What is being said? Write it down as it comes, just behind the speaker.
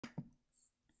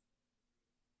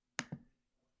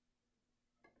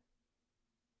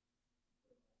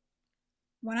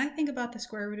When I think about the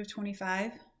square root of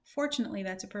 25, fortunately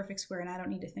that's a perfect square and I don't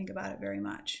need to think about it very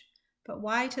much. But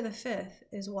y to the 5th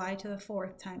is y to the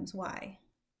 4th times y.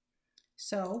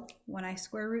 So when I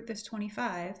square root this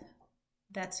 25,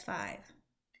 that's 5.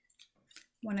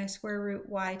 When I square root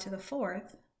y to the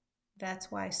 4th,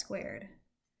 that's y squared.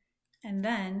 And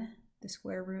then the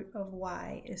square root of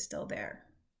y is still there.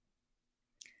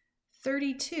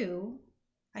 32,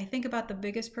 I think about the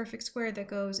biggest perfect square that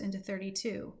goes into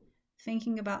 32.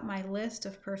 Thinking about my list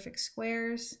of perfect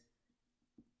squares,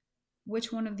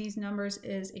 which one of these numbers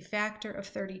is a factor of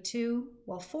 32?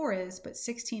 Well, 4 is, but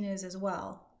 16 is as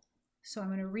well. So I'm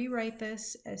going to rewrite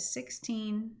this as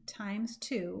 16 times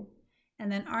 2,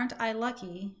 and then aren't I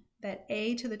lucky that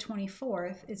a to the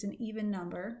 24th is an even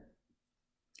number,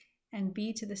 and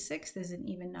b to the 6th is an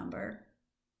even number.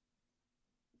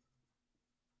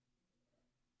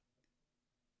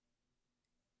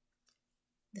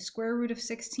 The square root of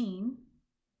 16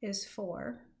 is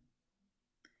 4.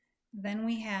 Then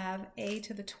we have a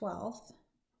to the 12th.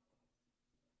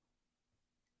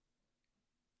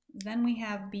 Then we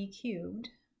have b cubed.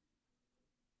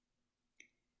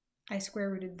 I square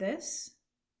rooted this,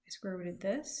 I square rooted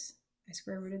this, I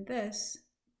square rooted this,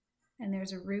 and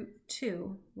there's a root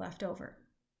 2 left over.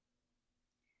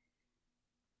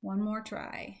 One more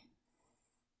try.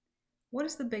 What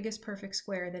is the biggest perfect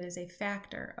square that is a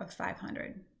factor of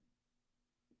 500?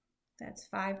 That's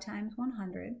 5 times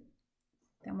 100.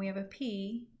 Then we have a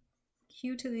p.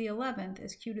 Q to the 11th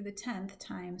is q to the 10th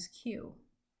times q.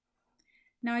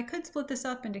 Now I could split this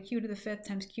up into q to the 5th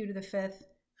times q to the 5th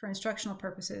for instructional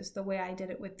purposes, the way I did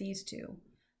it with these two.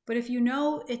 But if you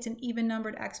know it's an even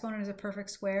numbered exponent as a perfect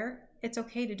square, it's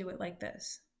okay to do it like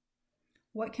this.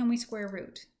 What can we square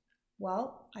root?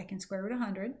 Well, I can square root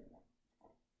 100.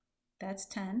 That's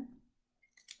 10.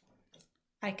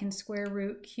 I can square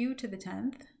root q to the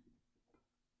 10th.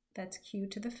 That's q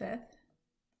to the 5th.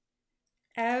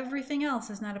 Everything else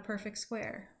is not a perfect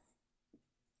square.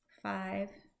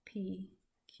 5pq.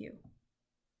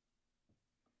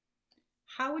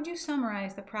 How would you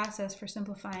summarize the process for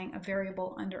simplifying a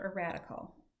variable under a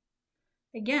radical?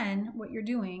 Again, what you're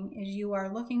doing is you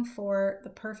are looking for the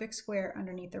perfect square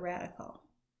underneath the radical.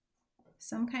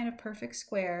 Some kind of perfect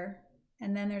square,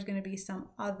 and then there's going to be some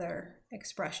other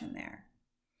expression there.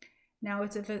 Now,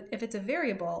 if it's a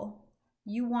variable,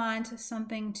 you want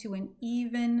something to an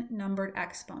even numbered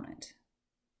exponent.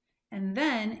 And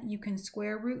then you can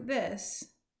square root this,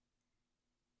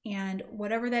 and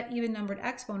whatever that even numbered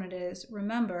exponent is,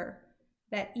 remember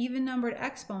that even numbered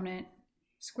exponent,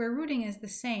 square rooting is the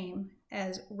same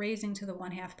as raising to the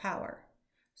 1/2 power.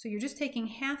 So you're just taking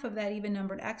half of that even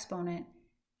numbered exponent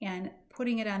and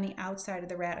putting it on the outside of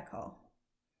the radical.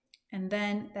 And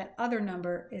then that other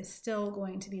number is still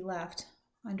going to be left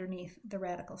underneath the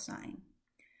radical sign.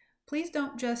 Please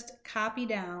don't just copy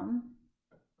down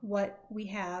what we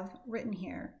have written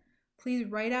here. Please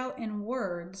write out in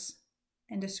words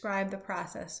and describe the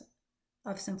process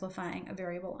of simplifying a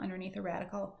variable underneath a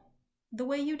radical the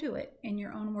way you do it in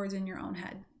your own words in your own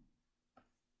head.